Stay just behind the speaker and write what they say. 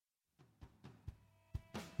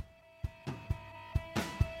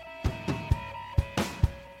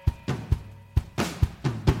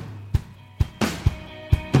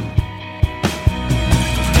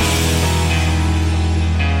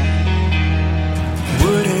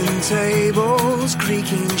tables,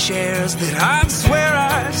 creaking chairs that I'd swear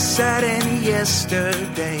I sat in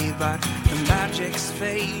yesterday, but the magic's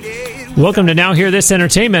faded. Welcome to Now Hear This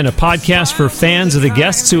Entertainment, a podcast for fans of the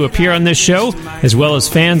guests who appear on this show, as well as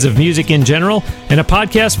fans of music in general, and a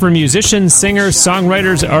podcast for musicians, singers,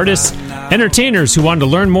 songwriters, artists, entertainers who want to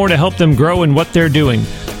learn more to help them grow in what they're doing.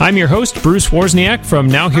 I'm your host, Bruce Wozniak from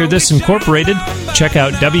Now Hear This Incorporated. Check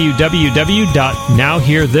out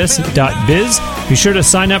www.nowhearthis.biz. Be sure to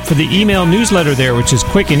sign up for the email newsletter there, which is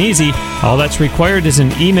quick and easy. All that's required is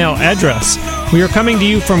an email address. We are coming to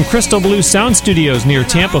you from Crystal Blue Sound Studios near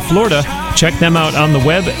Tampa, Florida. Check them out on the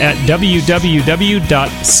web at www.cbpro,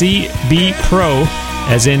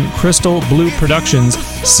 as in Crystal Blue Productions,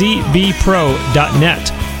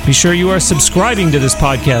 cbpro.net. Be sure you are subscribing to this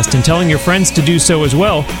podcast and telling your friends to do so as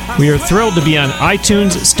well. We are thrilled to be on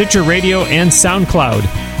iTunes, Stitcher Radio, and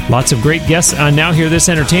SoundCloud. Lots of great guests on Now Hear This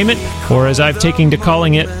Entertainment, or as I've taken to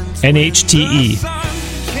calling it, NHTE.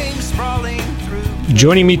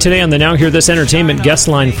 Joining me today on the Now Hear This Entertainment guest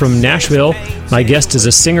line from Nashville, my guest is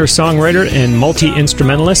a singer-songwriter and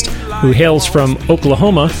multi-instrumentalist who hails from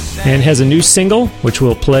Oklahoma and has a new single, which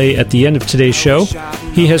we'll play at the end of today's show.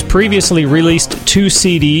 He has previously released 2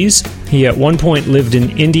 CDs. He at one point lived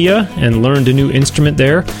in India and learned a new instrument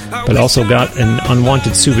there, but also got an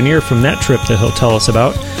unwanted souvenir from that trip that he'll tell us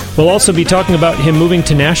about. We'll also be talking about him moving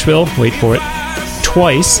to Nashville, wait for it,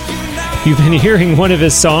 twice. You've been hearing one of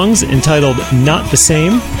his songs entitled Not the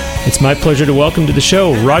Same. It's my pleasure to welcome to the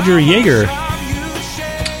show Roger Jaeger.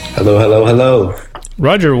 Hello, hello, hello.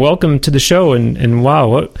 Roger, welcome to the show, and wow,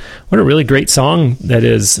 what a really great song that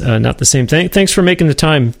is, Not the Same Thing. Thanks for making the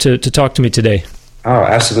time to talk to me today. Oh,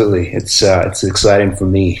 absolutely. It's exciting for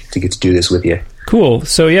me to get to do this with you. Cool.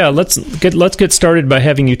 So yeah, let's get started by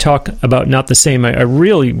having you talk about Not the Same. I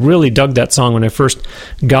really, really dug that song when I first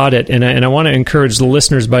got it, and I want to encourage the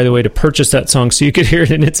listeners, by the way, to purchase that song so you could hear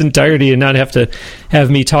it in its entirety and not have to have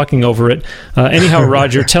me talking over it. Anyhow,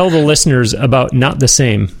 Roger, tell the listeners about Not the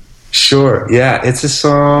Same. Sure. Yeah, it's a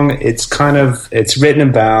song. It's written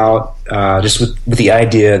about just with the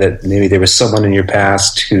idea that maybe there was someone in your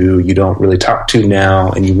past who you don't really talk to now,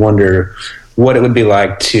 and you wonder what it would be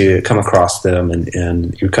like to come across them,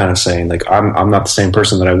 and you're kind of saying, like, I'm not the same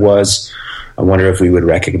person that I was. I wonder if we would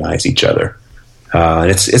recognize each other. And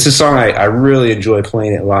it's a song I really enjoy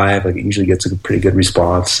playing it live. Like, it usually gets a pretty good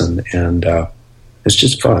response, and it's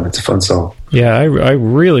just fun. It's a fun song. Yeah, I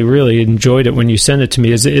really, really enjoyed it when you sent it to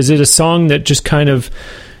me. Is it a song that just kind of,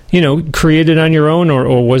 created on your own,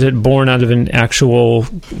 or was it born out of an actual,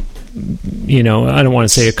 I don't want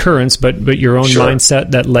to say occurrence, but your own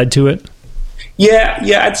mindset that led to it?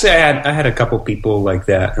 Yeah, I'd say I had a couple people like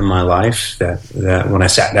that in my life that when I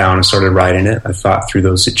sat down and started writing it, I thought through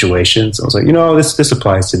those situations. I was like, this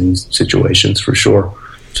applies to these situations for sure.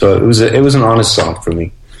 So it was an honest song for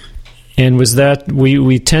me. And was that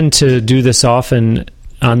we tend to do this often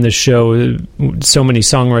on this show? So many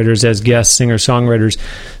songwriters as guests, singer-songwriters.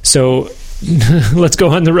 So let's go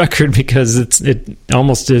on the record, because it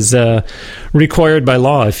almost is required by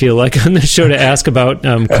law, I feel like, on this show to ask about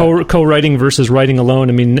co-writing versus writing alone.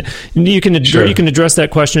 I mean, you can address that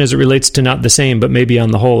question as it relates to Not the Same, but maybe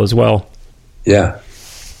on the whole as well. Yeah.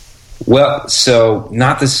 Well, so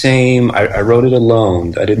Not the Same, I wrote it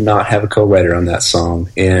alone. I did not have a co-writer on that song.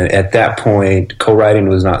 And at that point, co-writing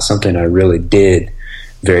was not something I really did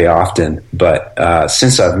very often. But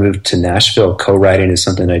since I've moved to Nashville, co-writing is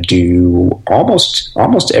something I do almost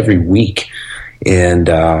every week. And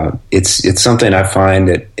it's something I find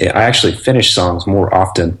that I actually finish songs more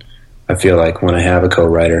often, I feel like, when I have a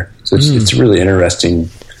co-writer. So it's a really interesting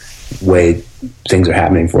way things are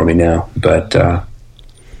happening for me now. But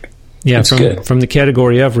yeah, from the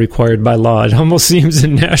category of required by law, it almost seems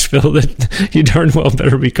in Nashville that you darn well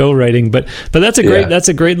better be co-writing. But that's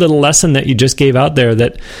a great little lesson that you just gave out there.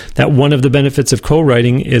 That one of the benefits of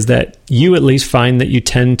co-writing is that you at least find that you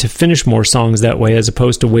tend to finish more songs that way, as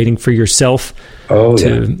opposed to waiting for yourself.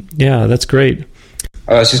 Yeah, that's great.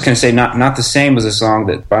 I was just going to say, Not the Same was a song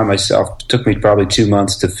that by myself took me probably 2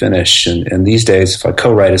 months to finish. And these days, if I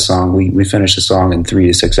co-write a song, we finish a song in 3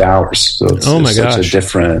 to 6 hours. So it's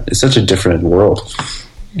such a different world.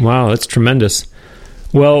 Wow, that's tremendous.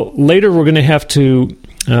 Well, later we're going to have to,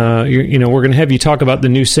 we're going to have you talk about the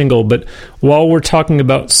new single. But while we're talking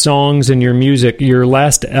about songs and your music, your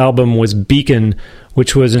last album was Beacon,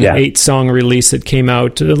 which was an 8-song release that came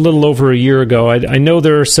out a little over a year ago. I know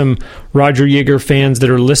there are some Roger Jaeger fans that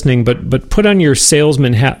are listening, but put on your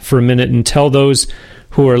salesman hat for a minute and tell those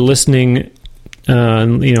who are listening,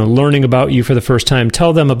 learning about you for the first time,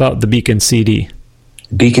 tell them about the Beacon CD.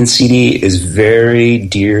 Beacon CD is very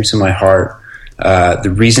dear to my heart.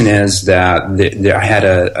 The reason is that I had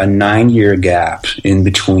a 9-year gap in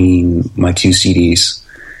between my 2 CDs.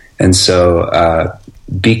 And so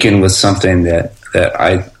Beacon was something that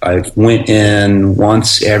I went in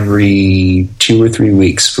once every 2 or 3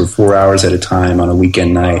 weeks for 4 hours at a time on a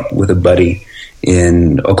weekend night with a buddy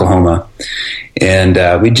in Oklahoma.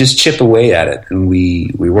 And we just chip away at it. And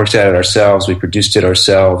we worked at it ourselves. We produced it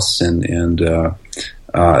ourselves. And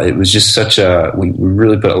it was just we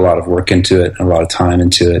really put a lot of work into it, a lot of time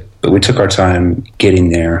into it. But we took our time getting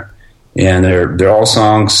there. And they're all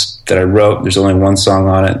songs that I wrote. There's only one song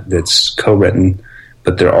on it that's co-written,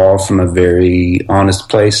 but they're all from a very honest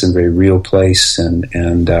place and very real place. And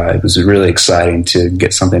it was really exciting to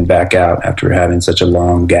get something back out after having such a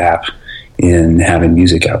long gap in having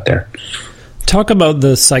music out there. Talk about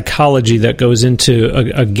the psychology that goes into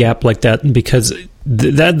a gap like that, because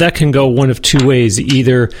that can go one of two ways.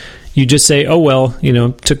 Either you just say, oh, well,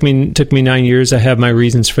 took me 9 years, I have my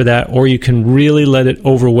reasons for that. Or you can really let it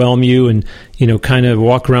overwhelm you and, kind of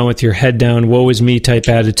walk around with your head down, woe is me type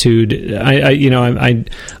attitude.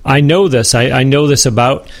 I know this. I know this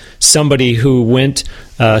about somebody who went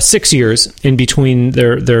 6 years in between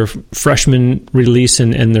their freshman release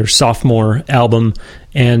and their sophomore album.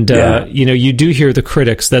 And, you do hear the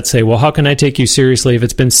critics that say, well, how can I take you seriously if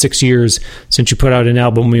it's been 6 years since you put out an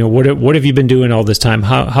album? What have you been doing all this time?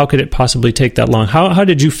 How could it possibly take that long? How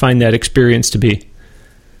did you find that experience to be?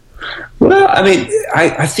 Well, I mean,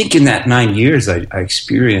 I think in that 9 years, I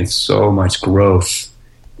experienced so much growth.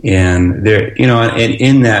 And there, and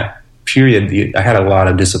in that period, I had a lot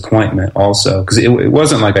of disappointment also, because it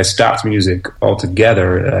wasn't like I stopped music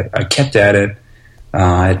altogether. I kept at it.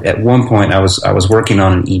 At one point, I was working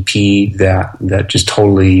on an EP that just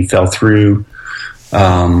totally fell through,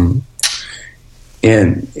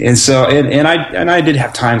 and so I did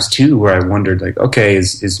have times too where I wondered, like, okay,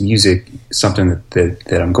 is music something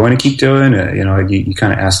that I'm going to keep doing? You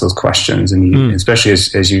kind of ask those questions, and especially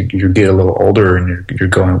as you get a little older and you're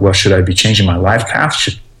going, well, should I be changing my life path?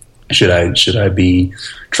 Should I be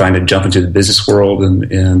trying to jump into the business world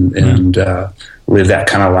and live that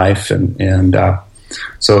kind of life?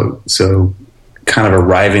 So kind of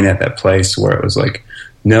arriving at that place where it was like,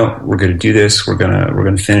 no, we're going to do this. We're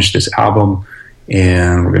going to finish this album,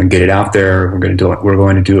 and we're going to get it out there. We're going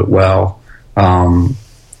to do it well.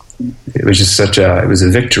 It was just it was a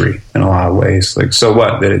victory in a lot of ways. Like, so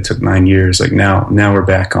what that it took 9 years? Like now we're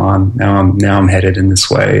back on. Now I'm headed in this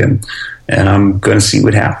way, and I'm going to see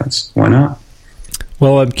what happens. Why not?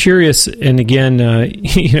 Well, I'm curious, and again,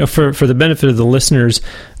 for the benefit of the listeners,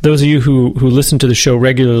 those of you who listen to the show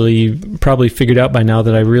regularly probably figured out by now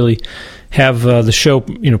that I really have the show,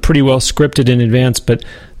 pretty well scripted in advance. But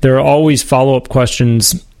there are always follow-up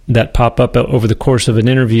questions that pop up over the course of an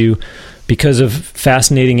interview because of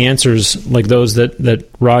fascinating answers like those that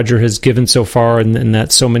Roger has given so far, and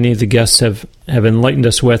that so many of the guests have enlightened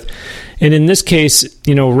us with. And in this case,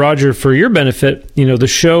 Roger, for your benefit, the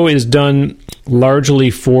show is done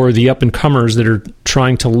largely for the up-and-comers that are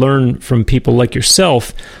trying to learn from people like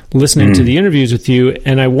yourself, listening to the interviews with you.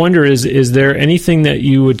 And I wonder, is there anything that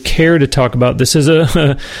you would care to talk about? This is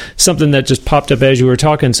something that just popped up as you were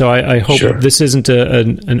talking, so I hope this isn't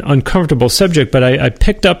an uncomfortable subject, but I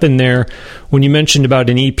picked up in there when you mentioned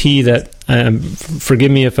about an EP that,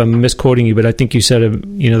 forgive me if I'm misquoting you, but I think you said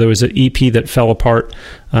there was an EP that fell apart,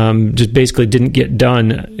 just basically didn't get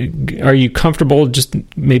done. Are you comfortable just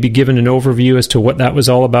maybe giving an overview as to what that was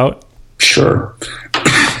all about? Sure.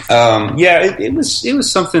 It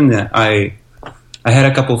was something that I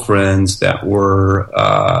had a couple friends that were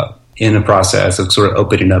in the process of sort of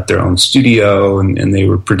opening up their own studio, and they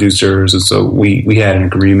were producers, and so we had an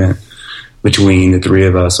agreement between the three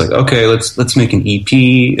of us, like, okay, let's make an EP,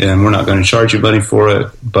 and we're not going to charge you money for it,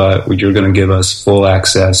 but you're going to give us full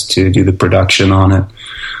access to do the production on it.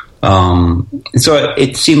 And so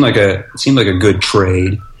it seemed like a good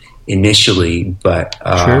trade initially, but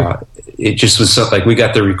it just was stuff like we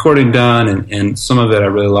got the recording done, and some of it I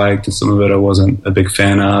really liked, and some of it I wasn't a big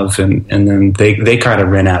fan of, and then they kind of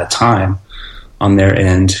ran out of time on their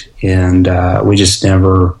end, and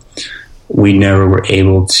we never were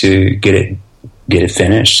able to get it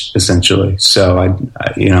finished, essentially. So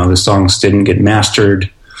the songs didn't get mastered.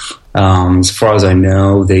 As far as I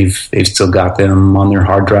know, they've still got them on their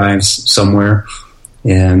hard drives somewhere,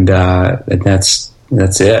 and that's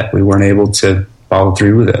it. We weren't able to follow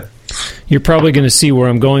through with it. You're probably going to see where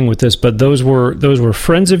I'm going with this, but those were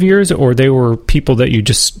friends of yours, or they were people that you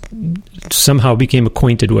just somehow became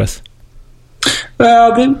acquainted with?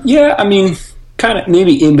 Well, kind of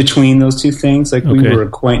maybe in between those two things. Like we were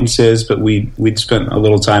acquaintances, but we'd spent a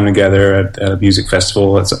little time together at a music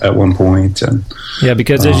festival at one point. And, yeah,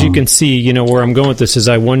 because as you can see, you know, where I'm going with this is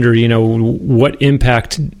I wonder, you know, what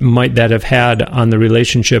impact might that have had on the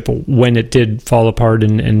relationship when it did fall apart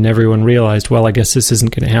and everyone realized, well, I guess this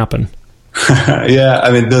isn't going to happen. Yeah,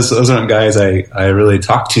 I mean, those aren't guys I really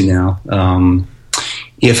talk to now.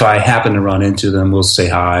 If I happen to run into them, we'll say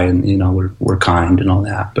hi, and you know we're kind and all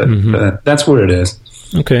that. But that's where it is.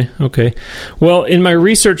 Okay. Well, in my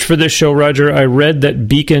research for this show, Roger, I read that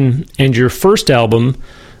Beacon and your first album,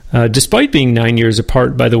 despite being 9 years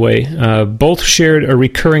apart, by the way, both shared a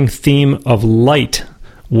recurring theme of light.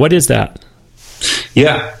 What is that?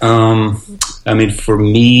 Yeah, I mean, for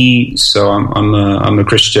me, so I'm a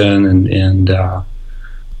Christian, and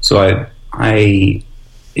so I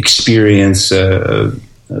experience a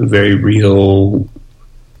very real,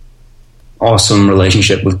 awesome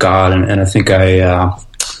relationship with God, and I think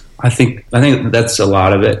I think that's a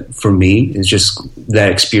lot of it for me, is just that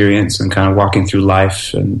experience and kind of walking through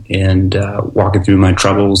life and walking through my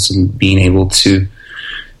troubles and being able to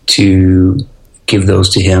give those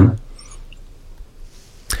to Him.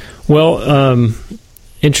 Well,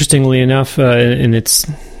 interestingly enough, and it's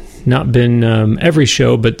not been every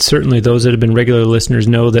show, but certainly those that have been regular listeners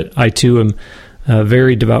know that I too am a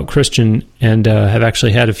very devout Christian, and have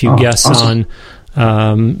actually had a few guests awesome.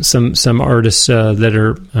 on. Some artists that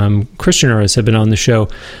are Christian artists have been on the show,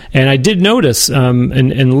 and I did notice,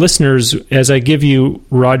 and listeners, as I give you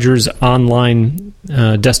Roger's online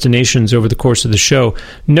destinations over the course of the show,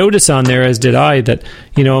 notice on there, as did I, that,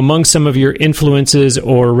 you know, among some of your influences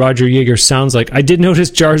or Roger Jaeger sounds like, I did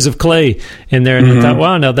notice Jars of Clay in there, and I thought,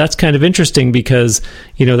 wow, now that's kind of interesting, because,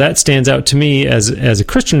 you know, that stands out to me as a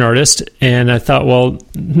Christian artist, and I thought, well,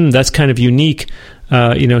 that's kind of unique,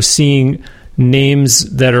 you know, seeing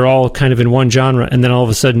names that are all kind of in one genre, and then all of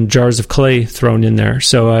a sudden Jars of Clay thrown in there.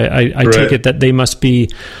 So I right. take it that they must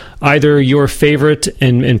be either your favorite,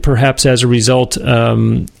 and perhaps as a result,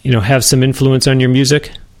 you know, have some influence on your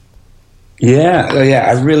music. Yeah.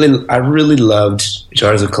 I really loved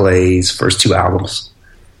Jars of Clay's first two albums,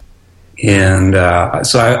 and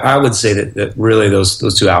so I would say that really those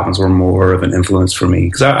two albums were more of an influence for me,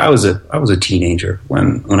 because I was a teenager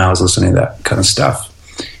when I was listening to that kind of stuff.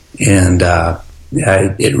 And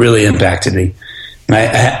it really impacted me. And I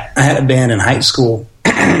had a band in high school.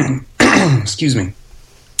 Excuse me.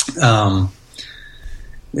 Our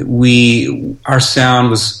sound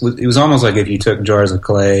was almost like if you took Jars of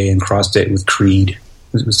Clay and crossed it with Creed.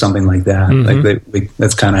 It was something like that. Like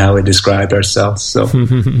that's kind of how we described ourselves. So,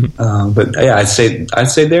 but yeah, I'd say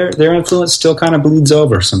their influence still kind of bleeds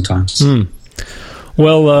over sometimes.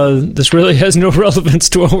 Well, this really has no relevance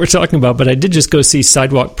to what we're talking about, but I did just go see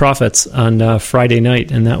Sidewalk Prophets on Friday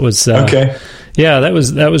night, and that was okay. Yeah, that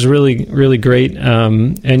was really, really great.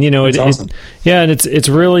 And you know, awesome. And it's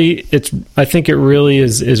really I think it really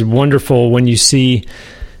is wonderful when you see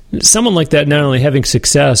someone like that not only having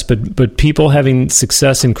success, but people having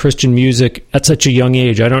success in Christian music at such a young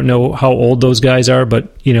age. I don't know how old those guys are,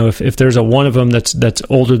 but you know, if there's a one of them that's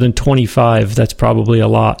older than 25, that's probably a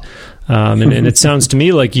lot. And it sounds to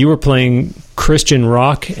me like you were playing Christian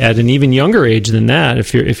rock at an even younger age than that,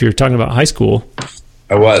 if you're talking about high school.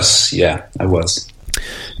 I was.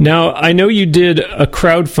 Now, I know you did a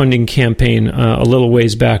crowdfunding campaign a little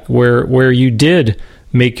ways back where you did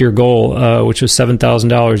make your goal, which was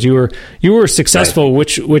 $7,000. You were successful,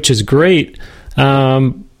 right. which is great.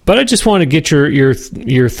 But I just want to get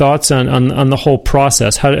your thoughts on the whole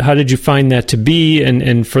process. How did you find that to be?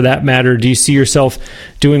 And for that matter, do you see yourself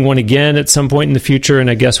doing one again at some point in the future? And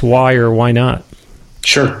I guess why or why not?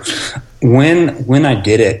 Sure. When I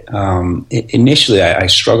did it, initially I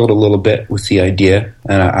struggled a little bit with the idea,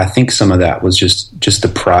 and I think some of that was just the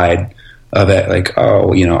pride of it. Like,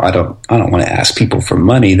 oh, you know, I don't want to ask people for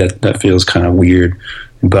money. That feels kind of weird.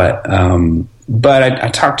 But I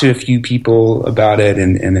talked to a few people about it,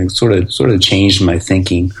 and it sort of changed my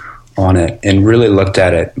thinking on it, and really looked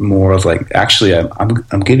at it more of like, actually,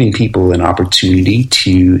 I'm giving people an opportunity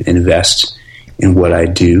to invest in what I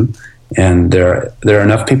do, and there are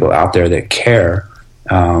enough people out there that care.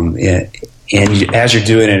 And as you're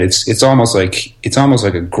doing it, it's almost like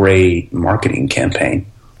a great marketing campaign,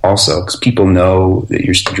 also, because people know that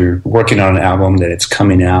you're working on an album, that it's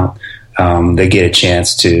coming out. They get a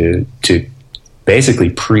chance to basically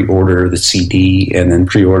pre-order the CD and then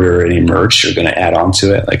pre-order any merch you're going to add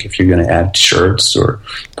onto it. Like if you're going to add shirts or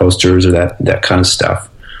posters or that kind of stuff.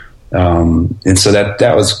 And so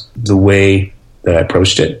that was the way that I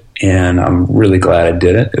approached it. And I'm really glad I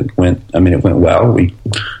did it. It went well.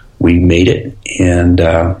 We made it, and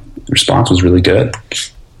the response was really good.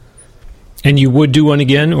 And you would do one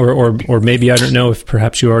again, or maybe, I don't know if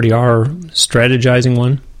perhaps you already are strategizing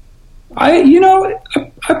one? I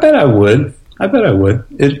bet I would.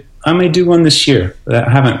 I may do one this year. I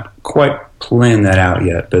haven't quite planned that out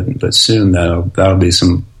yet, but soon that'll be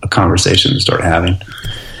a conversation to start having.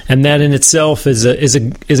 And that in itself is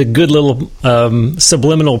a good little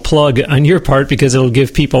subliminal plug on your part, because it'll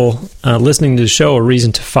give people listening to the show a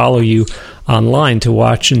reason to follow you online to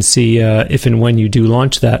watch and see if and when you do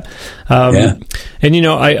launch that. And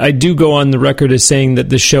I do go on the record as saying that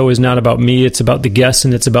this show is not about me; it's about the guests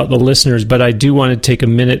and it's about the listeners. But I do want to take a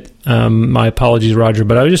minute. My apologies, Roger,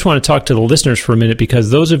 but I just want to talk to the listeners for a minute, because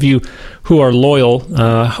those of you who are loyal,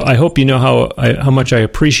 I hope you know how much I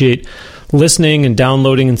appreciate listening and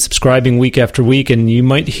downloading and subscribing week after week. And you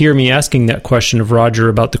might hear me asking that question of Roger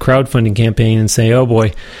about the crowdfunding campaign and say, oh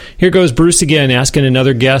boy, here goes Bruce again asking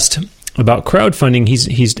another guest about crowdfunding.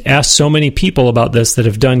 He's asked so many people about this that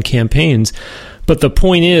have done campaigns. But the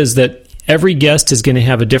point is that every guest is going to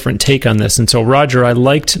have a different take on this. And so, Roger, I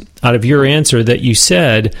liked out of your answer that you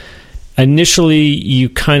said initially you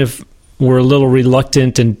kind of were a little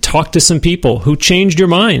reluctant and talked to some people who changed your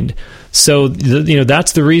mind. So,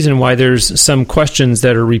 that's the reason why there's some questions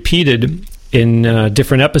that are repeated in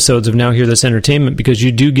different episodes of Now Hear This Entertainment, because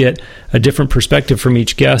you do get a different perspective from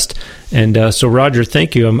each guest. And so, Roger,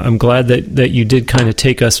 thank you. I'm glad that you did kind of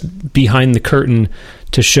take us behind the curtain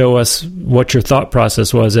to show us what your thought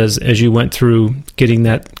process was as you went through getting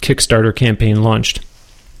that Kickstarter campaign launched.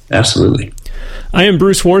 Absolutely. I am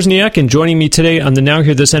Bruce Wozniak, and joining me today on the Now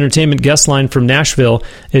Hear This Entertainment guest line from Nashville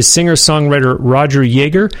is singer-songwriter Roger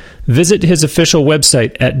Jaeger. Visit his official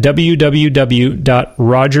website at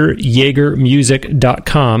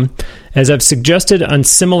www.rogerjaegermusic.com. As I've suggested on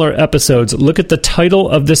similar episodes, look at the title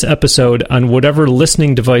of this episode on whatever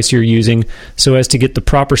listening device you're using so as to get the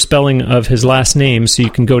proper spelling of his last name so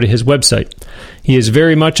you can go to his website. He is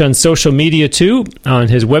very much on social media too. On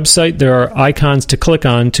his website, there are icons to click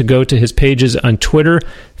on to go to his pages on Twitter,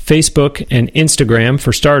 Facebook, and Instagram,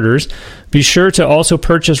 for starters. Be sure to also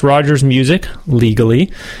purchase Roger's music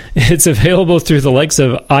legally. It's available through the likes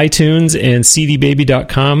of iTunes and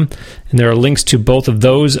cdbaby.com, and there are links to both of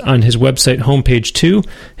those on his website homepage too.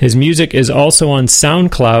 His music is also on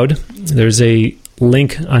SoundCloud. There's a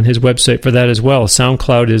link on his website for that as well.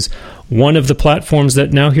 SoundCloud is one of the platforms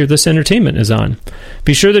that Now Hear This Entertainment is on.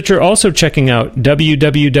 Be sure that you're also checking out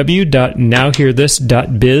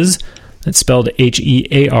www.nowhearthis.biz. That's spelled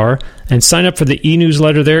HEAR, and sign up for the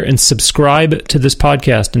e-newsletter there and subscribe to this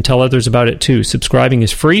podcast and tell others about it too. Subscribing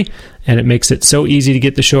is free, and it makes it so easy to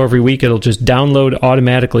get the show every week. It'll just download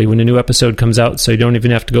automatically when a new episode comes out, so you don't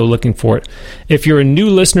even have to go looking for it. If you're a new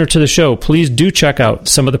listener to the show, please do check out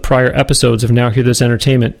some of the prior episodes of Now Hear This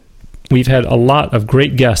Entertainment. We've had a lot of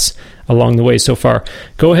great guests along the way so far.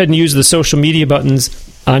 Go ahead and use the social media buttons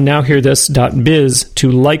on nowhearthis.biz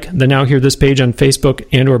to like the Now Hear This page on Facebook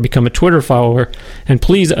and or become a Twitter follower. And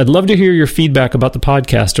please, I'd love to hear your feedback about the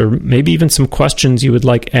podcast, or maybe even some questions you would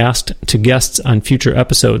like asked to guests on future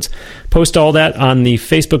episodes. Post all that on the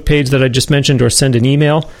Facebook page that I just mentioned, or send an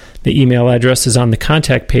email. The email address is on the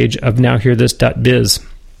contact page of nowhearthis.biz.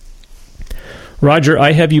 Roger,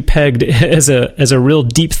 I have you pegged as a real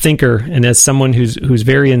deep thinker and as someone who's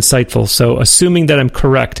very insightful. So, assuming that I'm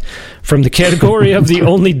correct, from the category of the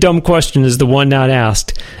only dumb question is the one not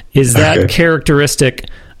asked, is that characteristic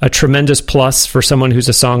a tremendous plus for someone who's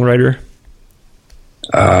a songwriter?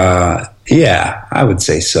 Yeah, I would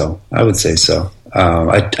say so. I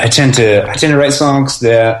tend to write songs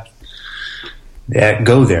that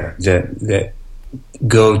go there, that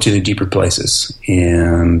go to the deeper places,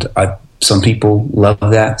 and some people love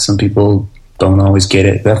that. Some people don't always get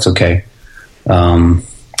it. That's okay.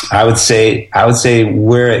 I would say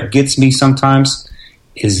where it gets me sometimes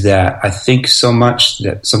is that I think so much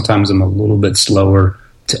that sometimes I'm a little bit slower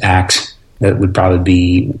to act. That would probably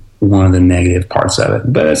be one of the negative parts of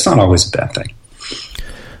it, but it's not always a bad thing.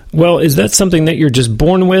 Well, is that something that you're just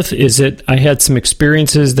born with? Is it, I had some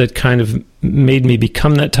experiences that kind of made me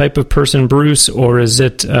become that type of person, Bruce, or is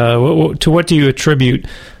it, to what do you attribute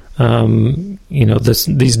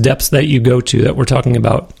these depths that you go to that we're talking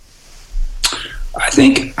about? I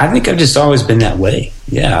think I've just always been that way.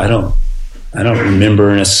 Yeah, I don't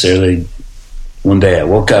remember necessarily one day I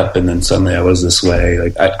woke up and then suddenly I was this way.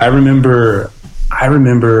 Like I remember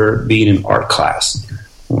being in art class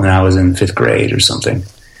when I was in 5th grade or something,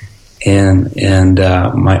 and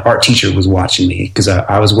my art teacher was watching me because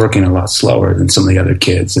I was working a lot slower than some of the other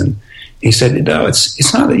kids, and he said, "No,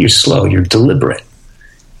 it's not that you're slow. You're deliberate."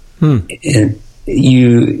 And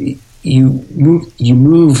you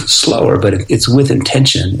move slower, but it's with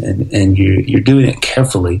intention, and you're doing it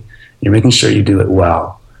carefully. You're making sure you do it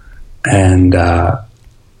well, and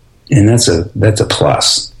that's a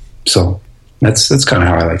plus. So that's kind of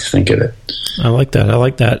how I like to think of it. I like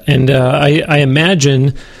that. And I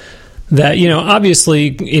imagine that, obviously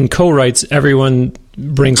in co-writes, everyone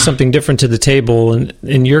brings something different to the table. And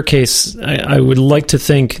in your case, I would like to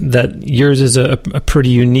think that yours is a pretty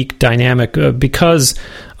unique dynamic because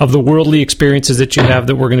of the worldly experiences that you have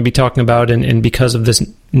that we're going to be talking about, and because of this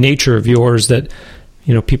nature of yours that,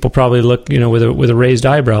 people probably look, with a raised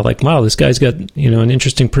eyebrow, like, wow, this guy's got, an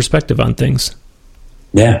interesting perspective on things.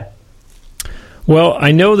 Yeah. Well,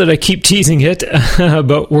 I know that I keep teasing it,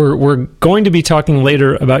 but we're going to be talking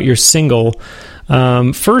later about your single.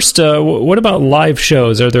 First, what about live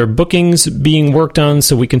shows? Are there bookings being worked on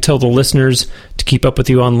so we can tell the listeners to keep up with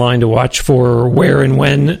you online to watch for where and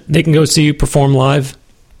when they can go see you perform live?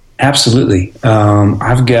 Absolutely.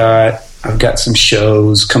 I've got some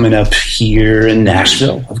shows coming up here in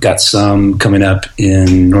Nashville. I've got some coming up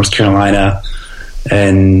in North Carolina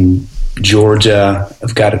and Georgia.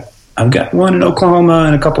 I've got one in Oklahoma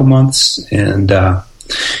in a couple months, and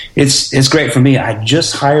it's great for me. I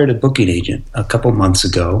just hired a booking agent a couple months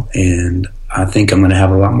ago, and I think I'm going to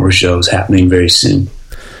have a lot more shows happening very soon.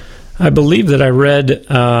 I believe that I read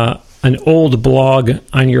an old blog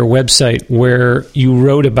on your website where you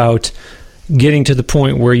wrote about getting to the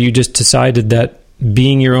point where you just decided that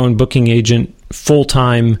being your own booking agent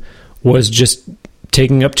full-time was just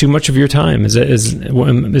taking up too much of your time. Is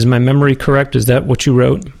my memory correct? Is that what you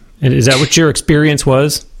wrote? And is that what your experience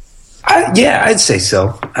was? Yeah, I'd say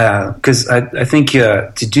so. Because I think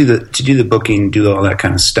to do the booking, do all that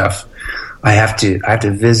kind of stuff, I have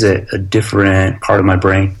to visit a different part of my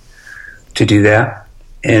brain to do that,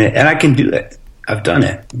 and I can do it. I've done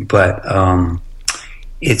it, but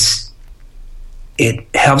it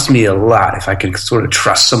helps me a lot if I can sort of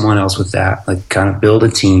trust someone else with that, like kind of build a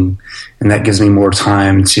team, and that gives me more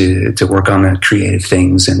time to work on the creative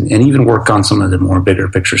things and even work on some of the more bigger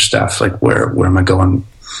picture stuff, like where am I going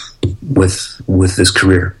with this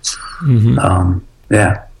career. Mm-hmm.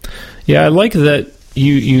 Yeah, I like that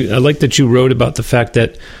I like that you wrote about the fact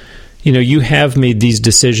that you have made these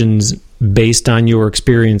decisions based on your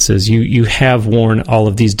experiences. You have worn all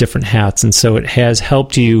of these different hats, and so it has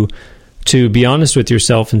helped you to be honest with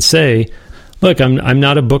yourself and say, look, I'm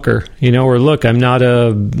not a booker, or look, I'm not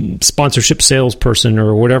a sponsorship salesperson,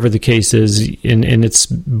 or whatever the case is, and it's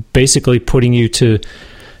basically putting you to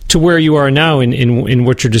where you are now in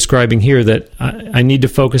what you're describing here, that I need to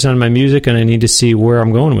focus on my music and I need to see where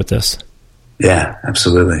I'm going with this. Yeah,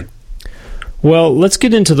 absolutely. Well, let's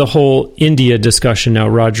get into the whole India discussion now,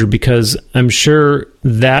 Roger, because I'm sure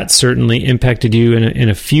that certainly impacted you in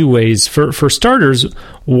a few ways. For starters,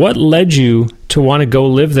 what led you to want to go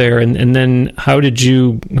live there, and then how did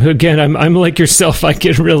you? Again, I'm like yourself. I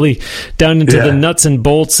get really down into the nuts and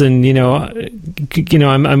bolts, and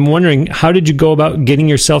I'm wondering, how did you go about getting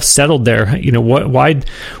yourself settled there?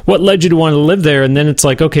 What led you to want to live there? And then it's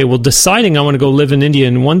like, okay, well, deciding I want to go live in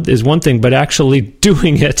India is one thing, but actually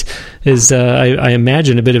doing it is, I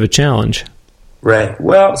imagine, a bit of a challenge. Right.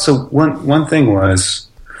 Well, so one thing was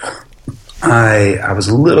I was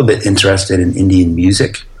a little bit interested in Indian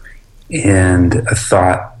music, and I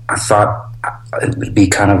thought it would be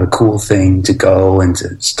kind of a cool thing to go and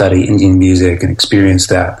to study Indian music and experience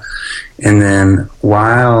that. And then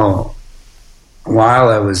while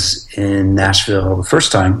I was in Nashville the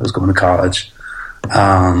first time I was going to college,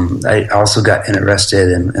 I also got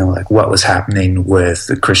interested in like what was happening with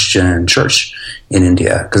the Christian church in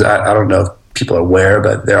India, because I don't know if people are aware,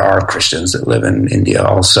 but there are Christians that live in India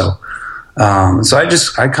also. So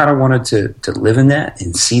I kind of wanted to live in that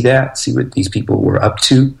and see what these people were up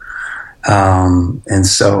to. And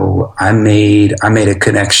so I made a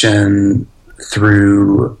connection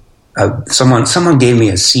through someone gave me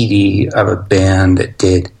a CD of a band that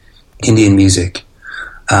did Indian music.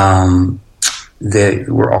 They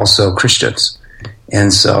were also Christians.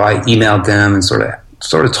 And so I emailed them and sort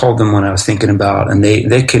of told them what I was thinking about, and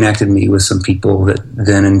they connected me with some people that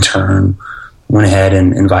then in turn went ahead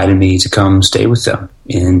and invited me to come stay with them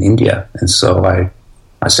in India. And so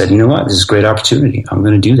I said, you know what, this is a great opportunity. I'm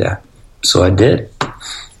going to do that. So I did.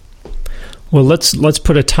 Well, let's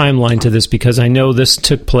put a timeline to this, because I know this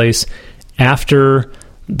took place after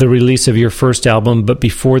the release of your first album, but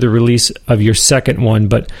before the release of your second one.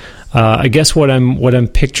 But I guess what I'm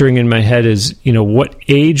picturing in my head is, what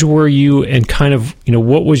age were you, and kind of,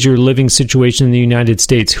 what was your living situation in the United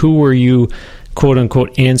States? Who were you, quote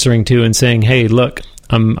unquote, answering to and saying, hey, look,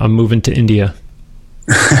 I'm moving to India?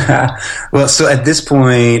 Well, so at this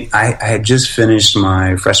point, I had just finished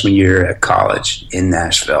my freshman year at college in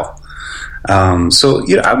Nashville. So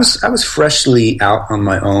I was freshly out on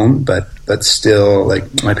my own, but still,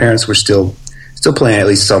 like, my parents were still playing at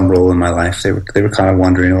least some role in my life. They were kind of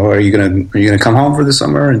wondering, are you gonna come home for the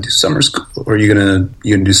summer and do summer school, or are you gonna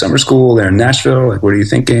do summer school there in Nashville? Like, what are you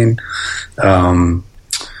thinking? But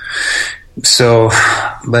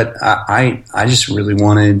I just really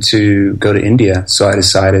wanted to go to India, so I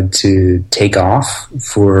decided to take off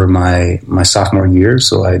for my sophomore year.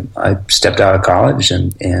 So I stepped out of college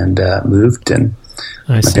and moved, and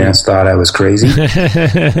my parents thought I was crazy.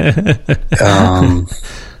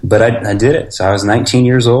 But I did it. So I was 19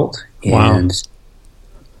 years old and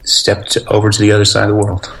stepped over to the other side of the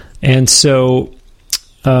world. And so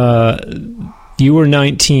you were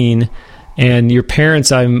 19. And your parents,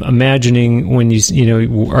 I'm imagining, when are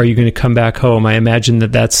you going to come back home? I imagine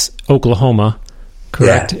that's Oklahoma,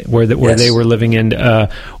 correct? Yeah. Where they were living in.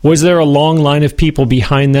 Was there a long line of people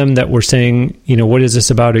behind them that were saying, what is this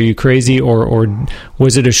about? Are you crazy? Or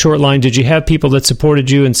was it a short line? Did you have people that supported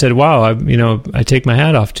you and said, wow, I take my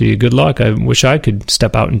hat off to you. Good luck. I wish I could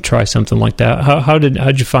step out and try something like that.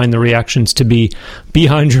 How'd you find the reactions to be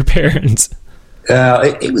behind your parents?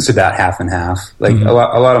 It was about half and half. Like, a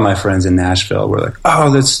lot of my friends in Nashville were like, "Oh,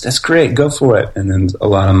 that's great, go for it." And then a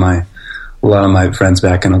lot of my friends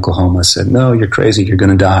back in Oklahoma said, "No, you're crazy, you're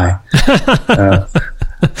going to die."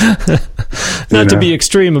 Not to be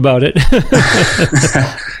extreme about it.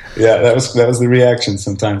 Yeah, that was the reaction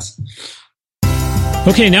sometimes.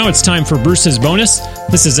 Okay, now it's time for Bruce's Bonus.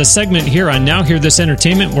 This is a segment here on Now Hear This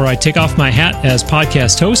Entertainment where I take off my hat as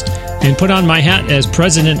podcast host and put on my hat as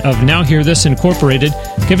president of Now Hear This Incorporated,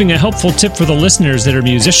 giving a helpful tip for the listeners that are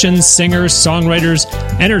musicians, singers, songwriters,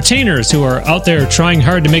 entertainers who are out there trying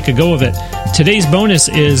hard to make a go of it. Today's bonus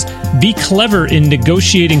is be clever in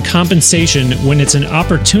negotiating compensation when it's an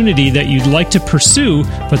opportunity that you'd like to pursue,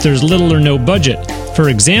 but there's little or no budget. For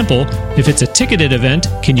example, if it's a ticketed event,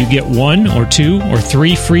 can you get 1 or 2 or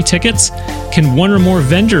 3 free tickets? Can 1 or more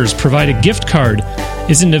vendors provide a gift card?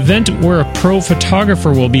 Is an event where a pro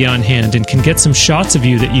photographer will be on hand and can get some shots of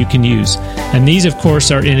you that you can use? And these, of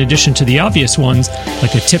course, are in addition to the obvious ones,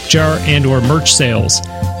 like a tip jar and or merch sales.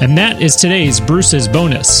 And that is today's Bruce's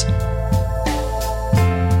Bonus.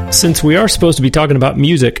 Since we are supposed to be talking about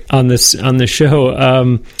music on this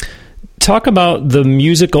show, talk about the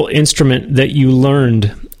musical instrument that you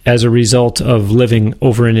learned as a result of living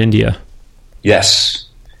over in India. Yes,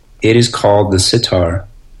 it is called the sitar,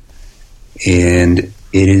 and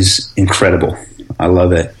it is incredible. I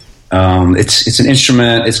love it. It's an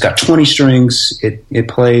instrument. It's got 20 strings. It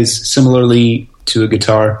plays similarly to a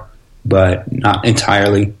guitar, but not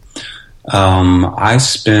entirely. I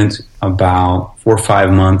spent about 4 or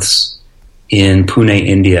 5 months in Pune,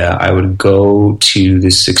 India. I would go to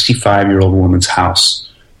this 65-year-old woman's house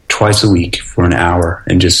twice a week for an hour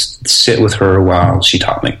and just sit with her while she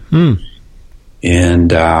taught me.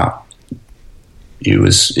 And it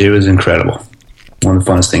was incredible. One of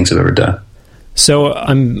the funnest things I've ever done. So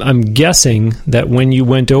I'm guessing that when you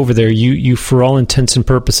went over there, you for all intents and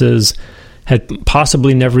purposes had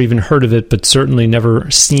possibly never even heard of it, but certainly never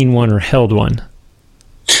seen one or held one.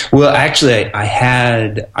 Well, actually,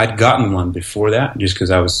 I'd gotten one before that, just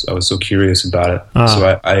because I was so curious about it.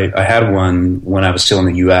 So I had one when I was still in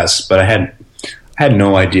the U.S., but I had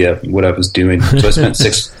no idea what I was doing. So I spent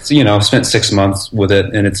spent 6 months with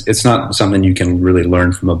it, and it's not something you can really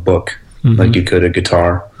learn from a book like you could a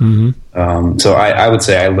guitar. So I would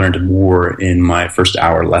say I learned more in my first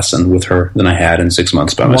hour lesson with her than I had in 6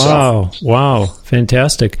 months by myself. Wow,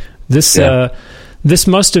 fantastic! This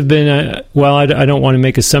must have been, I don't want to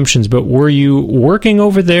make assumptions, but were you working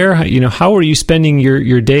over there? How were you spending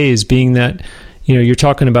your days, being that, you're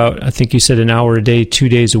talking about, I think you said an hour a day, 2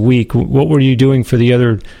 days a week. What were you doing for the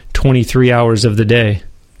other 23 hours of the day?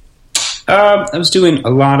 I was doing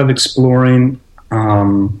a lot of exploring.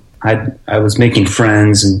 I was making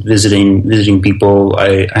friends and visiting people.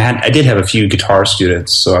 I did have a few guitar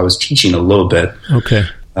students, so I was teaching a little bit. Okay.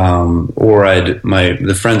 Or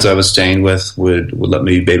the friends I was staying with would let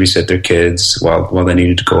me babysit their kids while they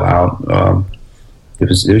needed to go out.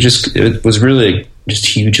 It was really just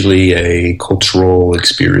hugely a cultural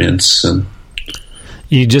experience. And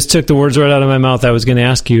you just took the words right out of my mouth. I was going to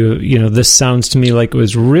ask you, this sounds to me like it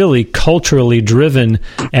was really culturally driven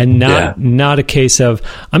and not a case of,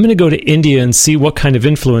 I'm going to go to India and see what kind of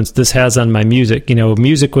influence this has on my music.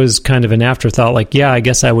 Music was kind of an afterthought, I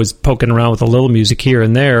guess I was poking around with a little music here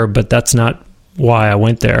and there, but that's not why I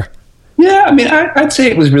went there. Yeah, I mean, I'd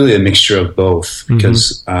say it was really a mixture of both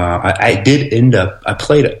because I did end up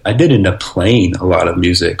playing a lot of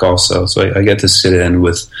music also. So I got to sit in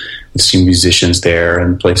with some musicians there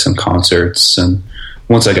and play some concerts. And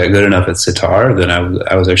once I got good enough at sitar, then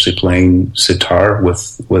I was actually playing sitar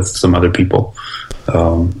with some other people.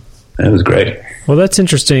 And it was great. Well, that's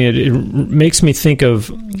interesting. It makes me think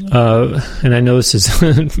of, and I know this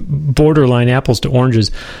is borderline apples to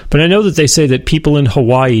oranges, but I know that they say that people in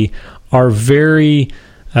Hawaii are very,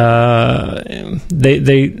 I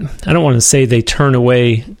don't want to say they turn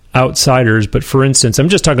away outsiders, but for instance, I'm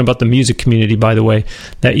just talking about the music community, by the way,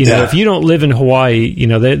 that, know, if you don't live in Hawaii,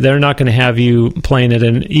 they're not going to have you playing it,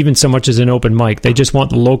 and even so much as an open mic. They just want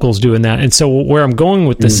the locals doing that. And so where I'm going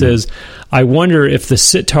with this is, I wonder if the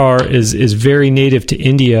sitar is very native to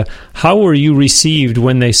India. How were you received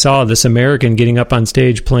when they saw this American getting up on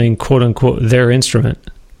stage playing, quote unquote, their instrument?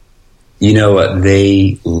 You know what?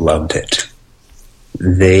 They loved it.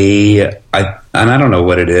 And I don't know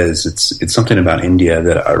what it is. It's something about India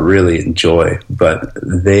that I really enjoy. But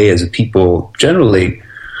they, as a people, generally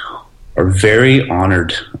are very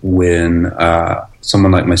honored when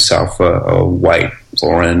someone like myself, a white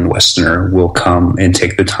foreign Westerner, will come and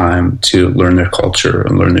take the time to learn their culture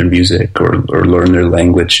and learn their music or learn their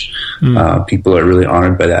language. People are really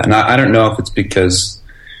honored by that. And I don't know if it's because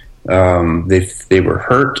they were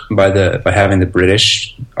hurt by having the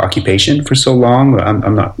British occupation for so long.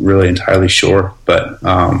 I'm not really entirely sure, but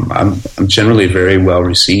I'm generally very well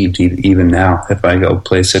received even now if I go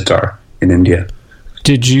play sitar in India.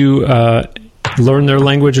 Did you learn their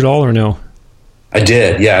language at all, or no? I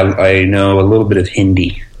did. Yeah, I know a little bit of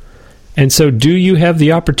Hindi. And so, do you have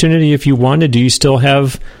the opportunity if you wanted? Do you still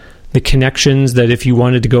have the connections that if you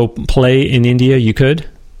wanted to go play in India, you could?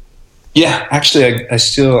 Yeah, actually,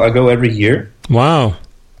 I go every year. Wow.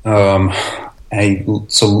 One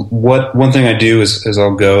thing I do is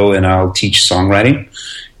I'll go and I'll teach songwriting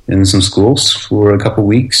in some schools for a couple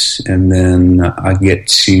weeks, and then I get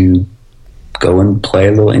to go and play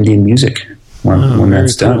a little Indian music when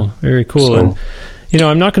that's done. Very cool. So, and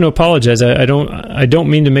I'm not going to apologize. I don't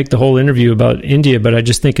mean to make the whole interview about India, but I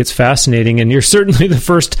just think it's fascinating, and you're certainly the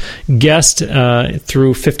first guest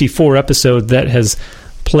through 54 episodes that has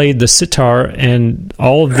played the sitar, and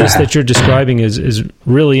all of this that you're describing is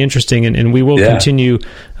really interesting, and we will continue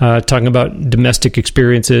talking about domestic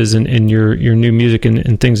experiences and your new music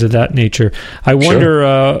and things of that nature. I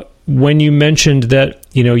wonder, when you mentioned that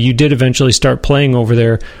you did eventually start playing over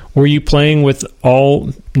there, were you playing with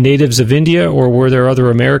all natives of India, or were there other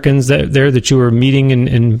Americans that you were meeting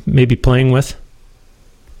and maybe playing with?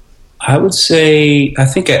 I would say I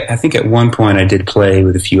think at one point I did play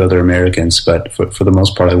with a few other Americans, but for the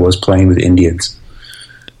most part I was playing with Indians.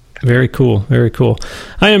 Very cool, very cool.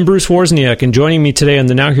 I am Bruce Wozniak, and joining me today on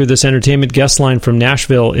the Now Hear This Entertainment guest line from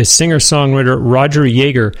Nashville is singer-songwriter Roger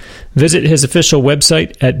Jaeger. Visit his official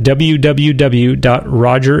website at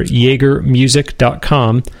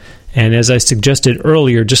www.rogerjaegermusic.com. And as I suggested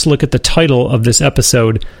earlier, just look at the title of this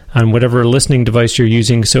episode on whatever listening device you're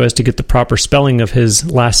using so as to get the proper spelling of his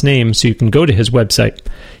last name so you can go to his website.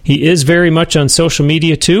 He is very much on social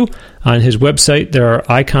media too. On his website, there are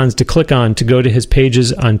icons to click on to go to his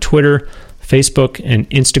pages on Twitter, Facebook, and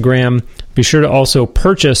Instagram. Be sure to also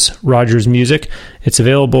purchase Roger's music. It's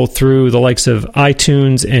available through the likes of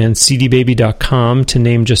iTunes and cdbaby.com, to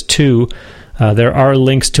name just two. There are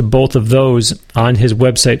links to both of those on his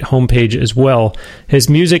website homepage as well. His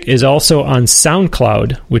music is also on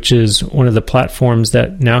SoundCloud, which is one of the platforms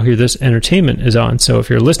that Now Hear This Entertainment is on. So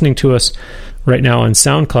if you're listening to us right now on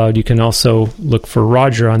SoundCloud, you can also look for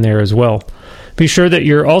Roger on there as well. Be sure that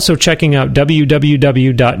you're also checking out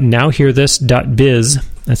www.nowhearthis.biz,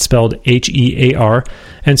 that's spelled H-E-A-R,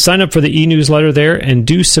 and sign up for the e-newsletter there, and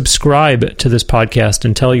do subscribe to this podcast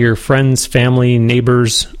and tell your friends, family,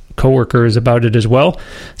 neighbors, coworkers about it as well.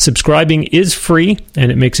 Subscribing is free,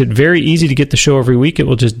 and it makes it very easy to get the show every week. It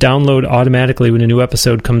will just download automatically when a new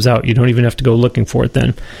episode comes out. You don't even have to go looking for it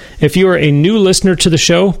then. If you are a new listener to the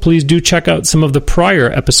show, please do check out some of the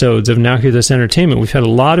prior episodes of Now Hear This Entertainment. We've had a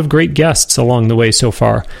lot of great guests along the way so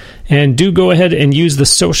far. And do go ahead and use the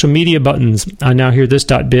social media buttons on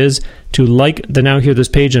nowhearthis.biz to like the Now Hear This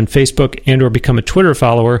page on Facebook and or become a Twitter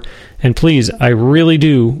follower. And please, I really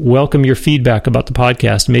do welcome your feedback about the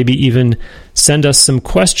podcast. Maybe even send us some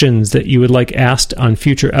questions that you would like asked on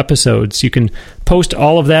future episodes. You can post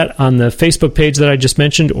all of that on the Facebook page that I just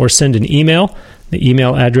mentioned, or send an email. The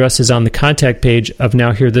email address is on the contact page of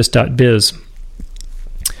nowhearthis.biz.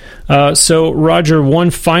 So, Roger,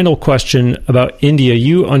 one final question about India.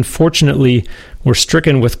 You, unfortunately, were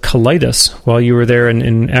stricken with colitis while you were there,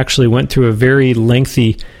 and actually went through a very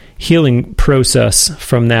lengthy healing process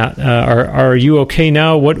from that. Are you okay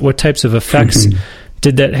now? What types of effects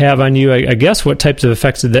did that have on you? I guess what types of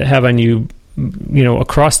effects did that have on you,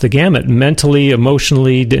 across the gamut, mentally,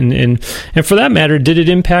 emotionally, and for that matter, did it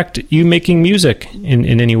impact you making music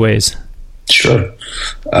in any ways? Sure.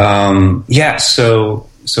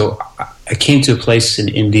 So I came to a place in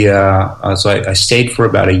India. So I stayed for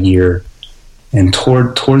about a year, and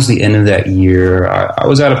towards the end of that year, I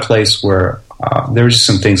was at a place where there were just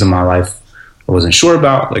some things in my life I wasn't sure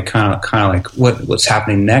about, like kind of like what's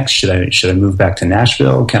happening next. Should I move back to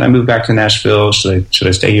Nashville? Can I move back to Nashville? Should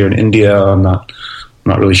I stay here in India? I'm not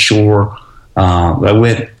really sure. But I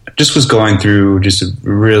was going through just a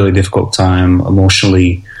really difficult time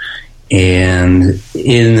emotionally, and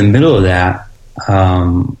in the middle of that,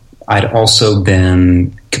 I'd also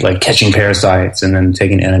been like catching parasites and then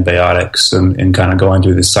taking antibiotics and kind of going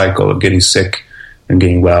through this cycle of getting sick and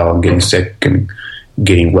getting well and getting sick and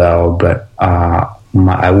getting well. But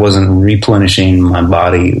I wasn't replenishing my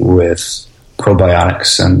body with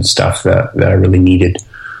probiotics and stuff that I really needed.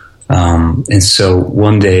 And so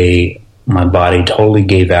one day my body totally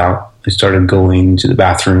gave out. I started going to the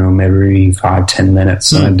bathroom every 5-10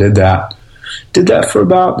 minutes, and I did that for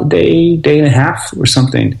about a day and a half or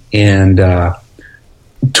something. And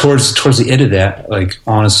towards the end of that, like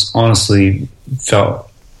honestly felt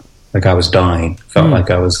like I was dying. Felt like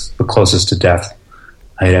I was the closest to death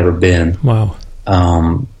I had ever been. Wow.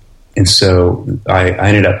 And so I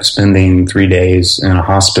ended up spending 3 days in a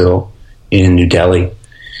hospital in New Delhi,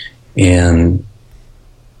 and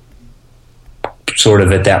sort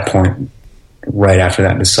of at that point, right after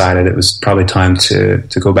that, decided it was probably time to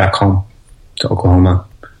go back home to Oklahoma,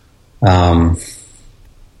 and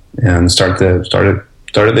started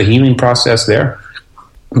the healing process there.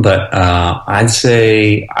 But I'd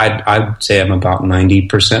say I'm about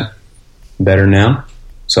 90% better now.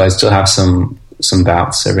 So I still have some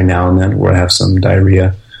bouts every now and then where I have some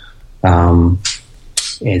diarrhea.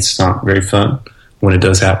 It's not very fun when it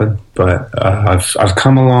does happen, but I've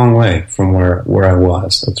come a long way from where I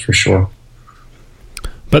was. That's for sure.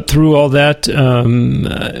 But through all that,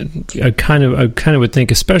 I kind of would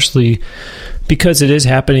think, especially because it is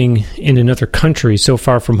happening in another country so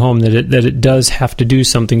far from home, that it does have to do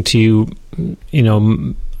something to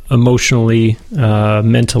you, emotionally,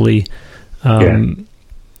 mentally.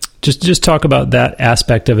 Just talk about that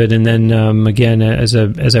aspect of it, and then again, as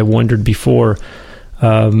I wondered before,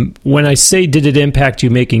 when I say did it impact you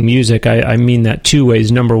making music, I mean that two ways.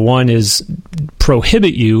 Number one is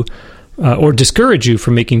prohibit you or discourage you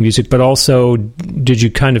from making music, but also did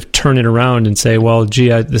you kind of turn it around and say, well, gee,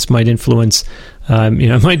 this might influence, I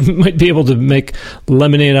might be able to make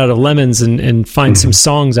lemonade out of lemons and find some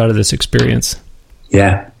songs out of this experience.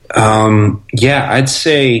 Yeah. I'd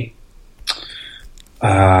say,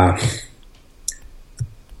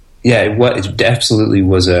 it absolutely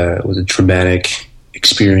was a traumatic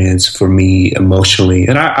experience for me emotionally.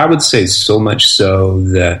 And I would say so much so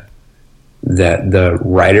that the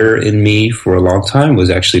writer in me for a long time was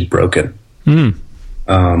actually broken.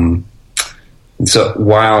 So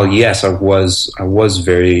while yes, I was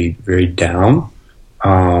very, very down,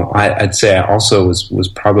 I'd say I also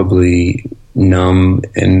was probably numb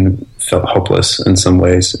and felt hopeless in some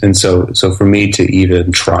ways. And so for me to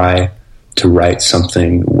even try to write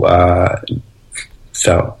something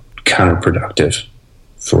felt counterproductive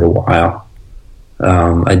for a while.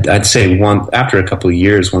 I'd say after a couple of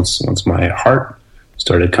years, once my heart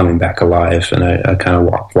started coming back alive, and I kind of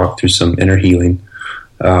walked through some inner healing,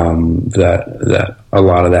 that a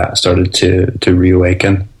lot of that started to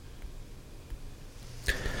reawaken.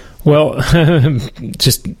 Well,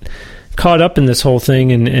 just caught up in this whole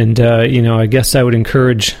thing, and I guess I would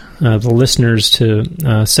encourage the listeners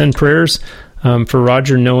to send prayers for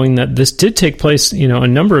Roger, knowing that this did take place, a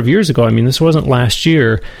number of years ago. I mean, this wasn't last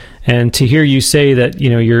year, and to hear you say that,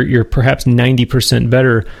 you're perhaps 90%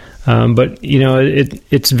 better, but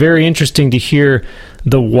it's very interesting to hear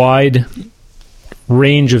the wide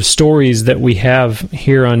range of stories that we have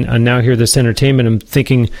here on Now Hear This Entertainment. I'm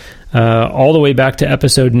thinking all the way back to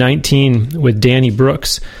episode 19 with Danny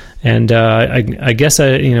Brooks. And I guess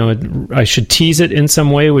I should tease it in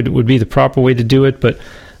some way would be the proper way to do it. But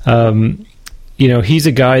he's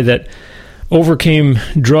a guy that overcame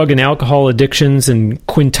drug and alcohol addictions and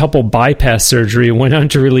quintuple bypass surgery. Went on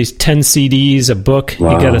to release 10 CDs, a book.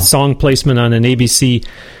 Wow. He got a song placement on an ABC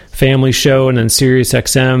family show and on Sirius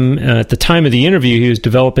XM. At the time of the interview, he was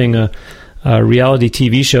developing a reality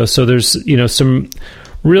TV show. So there's some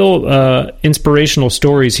real inspirational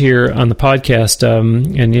stories here on the podcast,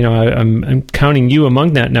 and I'm counting you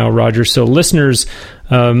among that now, Roger. So listeners,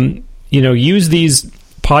 use these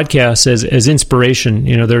podcasts as inspiration.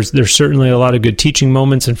 There's certainly a lot of good teaching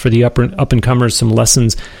moments, and for the up and comers, some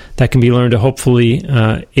lessons that can be learned to hopefully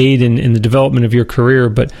aid in the development of your career.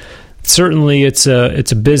 But certainly, it's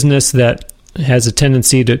a business that has a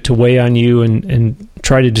tendency to weigh on you and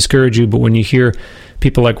try to discourage you. But when you hear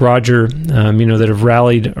people like Roger, that have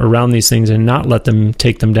rallied around these things and not let them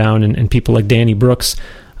take them down, and people like Danny Brooks,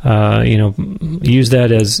 use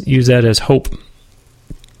that as hope.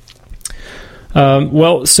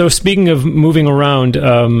 Well, so speaking of moving around,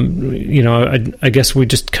 I guess we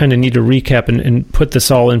just kind of need to recap and put this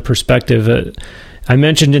all in perspective. I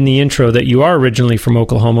mentioned in the intro that you are originally from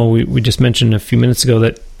Oklahoma. We just mentioned a few minutes ago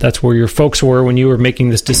that that's where your folks were when you were making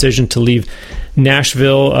this decision to leave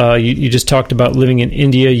Nashville. You just talked about living in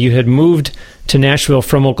India. You had moved to Nashville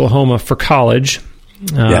from Oklahoma for college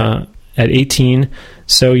at 18.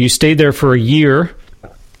 So you stayed there for a year.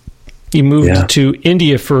 You moved to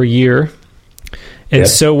India for a year. And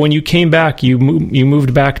so when you came back, you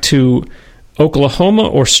moved back to Oklahoma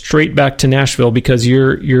or straight back to Nashville, because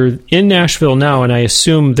you're in Nashville now, and I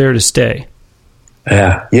assume there to stay.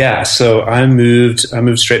 Yeah. So I moved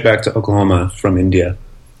straight back to Oklahoma from India.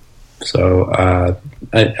 So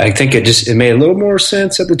I think it made a little more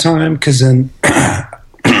sense at the time, because then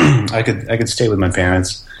I could stay with my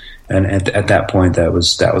parents, and at that point that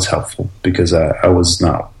was helpful, because I was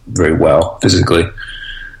not very well physically.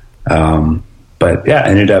 But I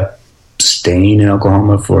ended up staying in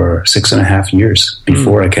Oklahoma for 6.5 years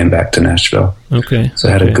before I came back to Nashville. Okay. So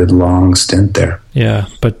I had a good long stint there. Yeah.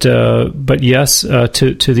 But yes,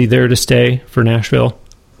 to the there to stay for Nashville.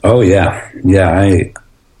 Oh yeah. Yeah.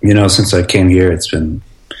 Since I came here, it's been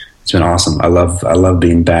awesome. I love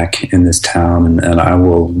being back in this town, and I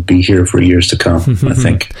will be here for years to come, I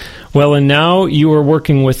think. Well, and now you are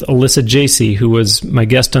working with Alyssa Jacey, who was my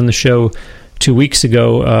guest on the show 2 weeks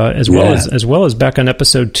ago, as well as back on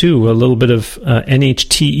episode 2, a little bit of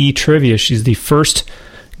NHTE trivia. She's the first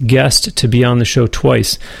guest to be on the show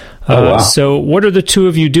twice. Wow. So what are the two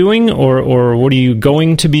of you doing, or what are you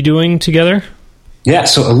going to be doing together? Yeah,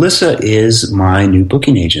 so Alyssa is my new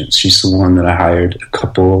booking agent. She's the one that I hired a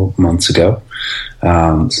couple months ago.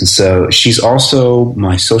 So she's also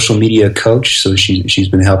my social media coach. So she's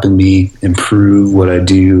been helping me improve what I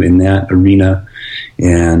do in that arena.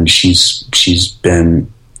 And she's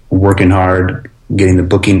been working hard getting the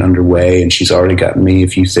booking underway, and she's already gotten me a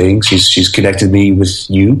few things. She's connected me with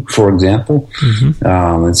you, for example.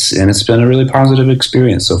 Mm-hmm. It's been a really positive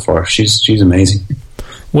experience so far. She's amazing.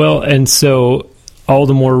 Well, and so all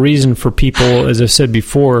the more reason for people, as I said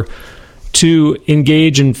before, to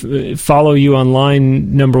engage and follow you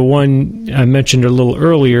online. Number one, I mentioned a little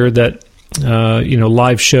earlier that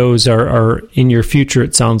live shows are in your future,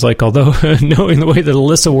 it sounds like, although knowing the way that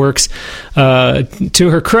Alyssa works, to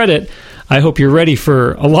her credit, I hope you're ready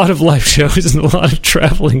for a lot of live shows and a lot of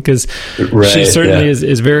traveling, because she certainly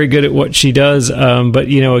is very good at what she does. But,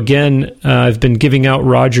 again, I've been giving out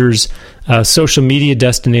Roger's social media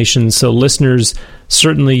destinations, so listeners,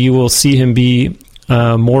 certainly you will see him be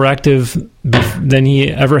more active than he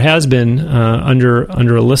ever has been under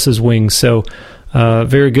Alyssa's wing. So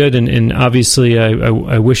very good, and obviously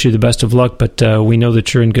I wish you the best of luck, but we know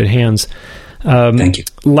that you're in good hands. Thank you.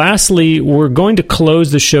 Lastly, we're going to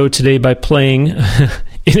close the show today by playing in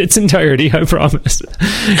its entirety, I promise,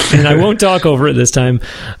 and I won't talk over it this time.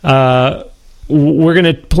 We're going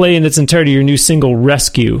to play in its entirety your new single,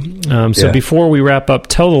 Rescue. So before we wrap up,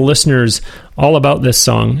 tell the listeners all about this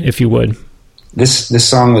song, if you would. This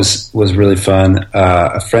song was really fun.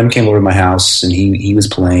 A friend came over to my house, and he was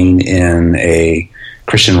playing in a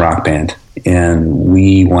Christian rock band, and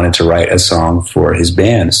we wanted to write a song for his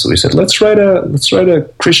band. So we said, let's write a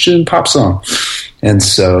Christian pop song, and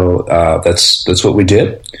so that's what we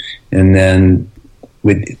did. And then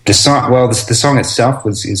with the song, the song itself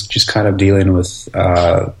is just kind of dealing with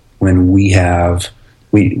when we have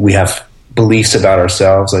beliefs about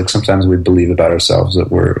ourselves. Like sometimes we believe about ourselves that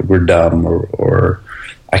we're dumb, or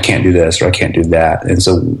I can't do this, or I can't do that. And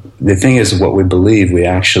so the thing is, what we believe, we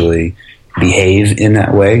actually behave in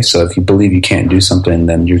that way. So if you believe you can't do something,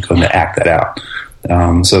 then you're going to act that out.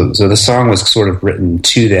 So the song was sort of written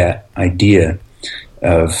to that idea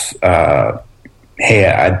of,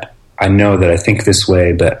 hey, I know that I think this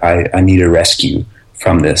way, but I need a rescue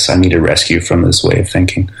from this. I need a rescue from this way of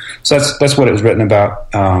thinking. So that's what it was written about.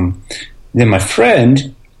 Then my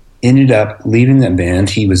friend ended up leaving that band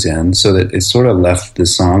he was in, so that it sort of left the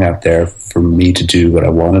song out there for me to do what I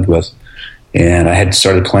wanted with. And I had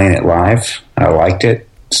started playing it live. I liked it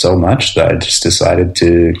so much that I just decided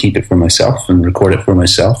to keep it for myself and record it for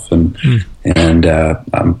myself. And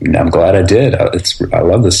I'm glad I did. I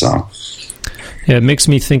love this song. Yeah, it makes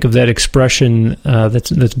me think of that expression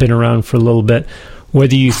that's been around for a little bit.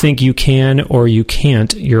 Whether you think you can or you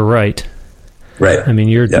can't, you're right. Right. I mean,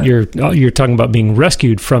 you're talking about being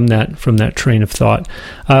rescued from that train of thought.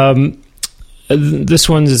 This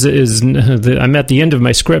one is I'm at the end of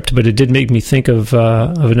my script, but it did make me think of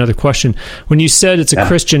another question. When you said it's a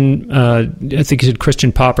Christian, I think you said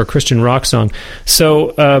Christian pop or Christian rock song.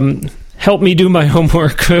 So help me do my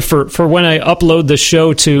homework for when I upload the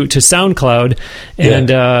show to SoundCloud,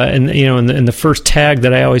 and the first tag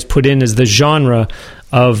that I always put in is the genre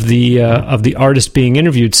of the artist being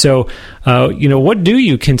interviewed. So, what do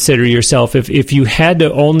you consider yourself if you had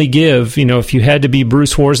to only give, if you had to be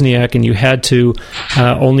Bruce Wozniak and you had to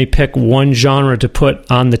only pick one genre to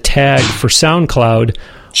put on the tag for SoundCloud?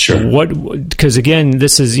 Sure. Because again,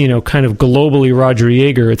 this is kind of globally Roger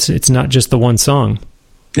Jaeger. It's not just the one song.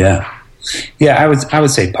 Yeah, I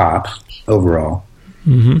would say pop overall.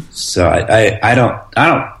 Mm-hmm. So I don't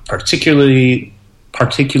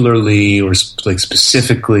particularly or like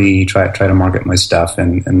specifically try to market my stuff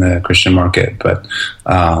in the Christian market, but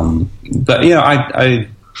I'm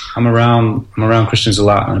around Christians a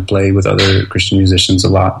lot, and I play with other Christian musicians a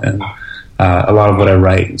lot, and a lot of what I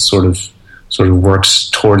write sort of works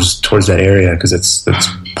towards that area because that's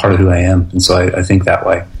part of who I am, and so I think that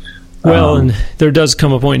way. Well, and there does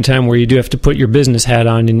come a point in time where you do have to put your business hat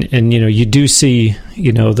on, and you do see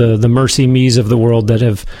the Mercy Me's of the world that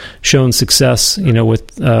have shown success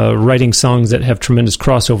with writing songs that have tremendous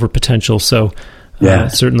crossover potential. So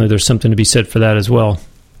certainly there's something to be said for that as well.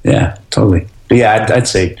 Yeah, totally. But yeah, I'd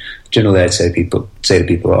say to people,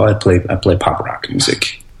 oh, I play pop rock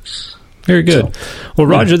music. Very good. Well,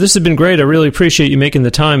 Roger, this has been great. I really appreciate you making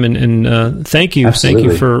the time, and thank you. Absolutely.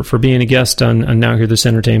 Thank you for being a guest on Now Hear This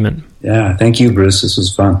Entertainment. Yeah, thank you, Bruce. This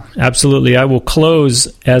was fun. Absolutely. I will close,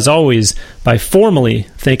 as always, by formally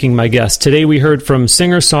thanking my guest. Today we heard from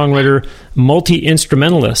singer-songwriter,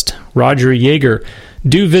 multi-instrumentalist Roger Jaeger.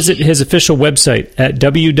 Do visit his official website at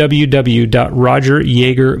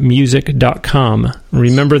www.rogerjaegermusic.com.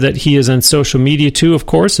 Remember that he is on social media too, of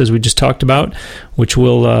course, as we just talked about, which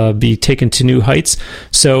will be taken to new heights.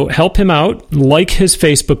 So help him out, like his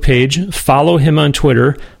Facebook page, follow him on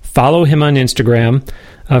Twitter, follow him on Instagram.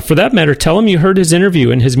 For that matter, tell him you heard his interview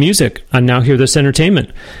and his music on Now Hear This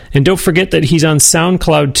Entertainment. And don't forget that he's on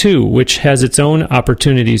SoundCloud too, which has its own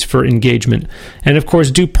opportunities for engagement. And of course,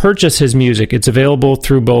 do purchase his music. It's available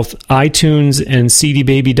through both iTunes and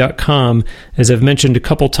cdbaby.com. As I've mentioned a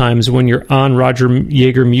couple times, when you're on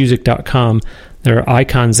rogerjaegermusic.com, there are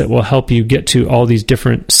icons that will help you get to all these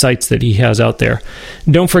different sites that he has out there.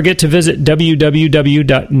 Don't forget to visit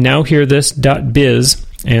www.nowhearthis.biz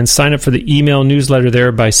and sign up for the email newsletter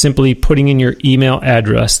there by simply putting in your email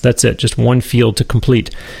address. That's it, just one field to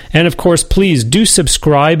complete. And of course, please do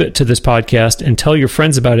subscribe to this podcast and tell your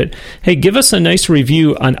friends about it. Hey, give us a nice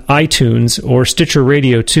review on iTunes or Stitcher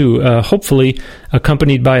Radio too, hopefully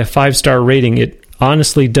accompanied by a 5-star rating. It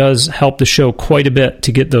honestly does help the show quite a bit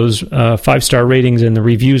to get those 5-star ratings and the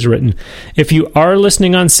reviews written. If you are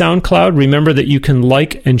listening on SoundCloud, remember that you can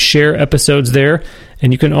like and share episodes there,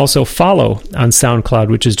 and you can also follow on SoundCloud,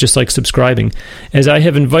 which is just like subscribing. As I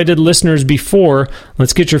have invited listeners before,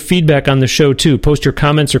 let's get your feedback on the show too. Post your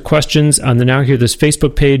comments or questions on the Now Hear This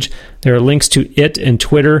Facebook page. There are links to it and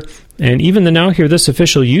Twitter, and even the Now Hear This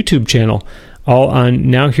official YouTube channel, all on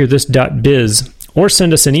nowhearthis.biz. Or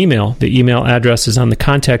send us an email. The email address is on the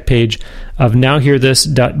contact page of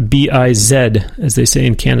nowhearthis.biz, as they say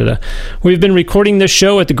in Canada. We've been recording this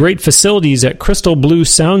show at the great facilities at Crystal Blue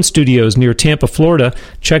Sound Studios near Tampa, Florida.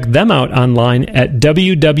 Check them out online at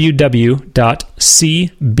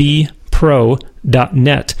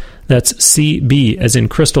www.cbpro.net. That's CB, as in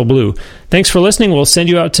Crystal Blue. Thanks for listening. We'll send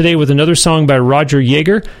you out today with another song by Roger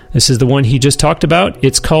Jaeger. This is the one he just talked about.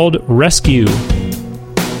 It's called Rescue.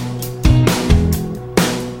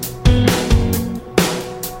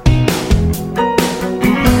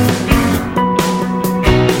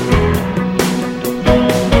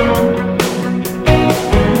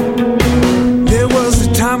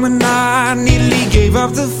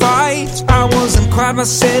 The fight, I wasn't quite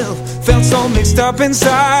myself, felt so mixed up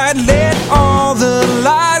inside, let all the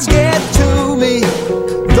lies get to me,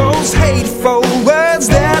 those hateful words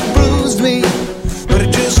that bruised me, but I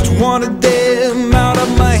just wanted them out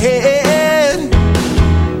of my head.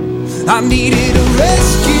 I needed a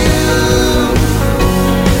rescue,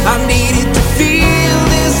 I needed to feel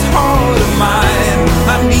this heart of mine,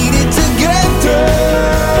 I needed to get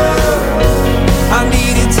through, I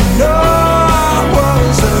needed to know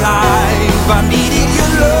I needed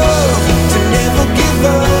your love to never give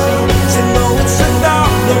up, to know it's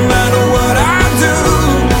enough no matter what I do.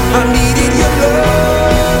 I needed your love.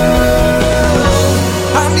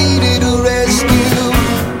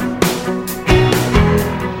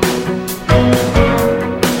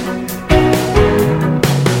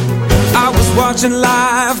 watching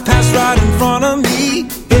life pass right in front of me.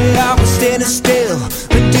 Yeah, I was standing still,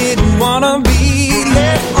 but didn't wanna be.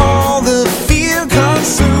 Let all the fear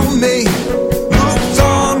consume me. Moved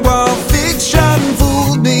on while fiction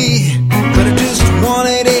fooled me, but I just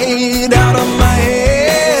wanted it out of my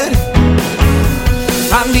head.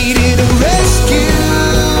 I needed a rescue.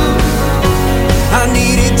 I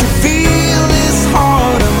needed to feel this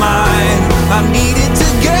heart of mine. I needed to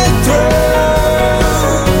get through.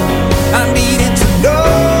 I needed to know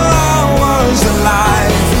I was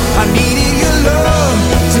alive. I needed your love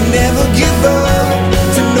to never give up,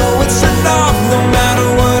 to know it's enough no matter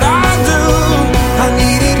what I do. I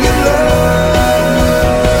needed your love.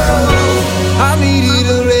 I needed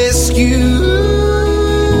a rescue.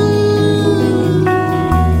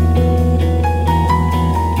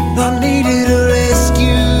 I needed a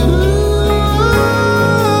rescue.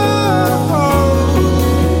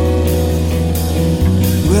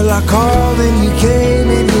 Well, I called and you came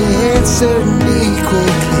and you answered me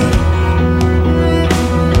quickly.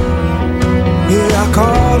 Yeah, I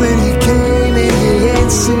called and you came and you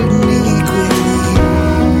answered me quickly.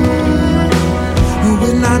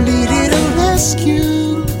 When I needed a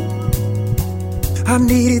rescue, I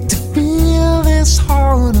needed to feel this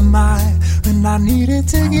heart of mine. When I needed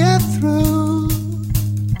to get through,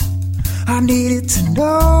 I needed to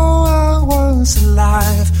know I was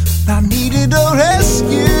alive. I needed a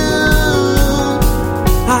rescue.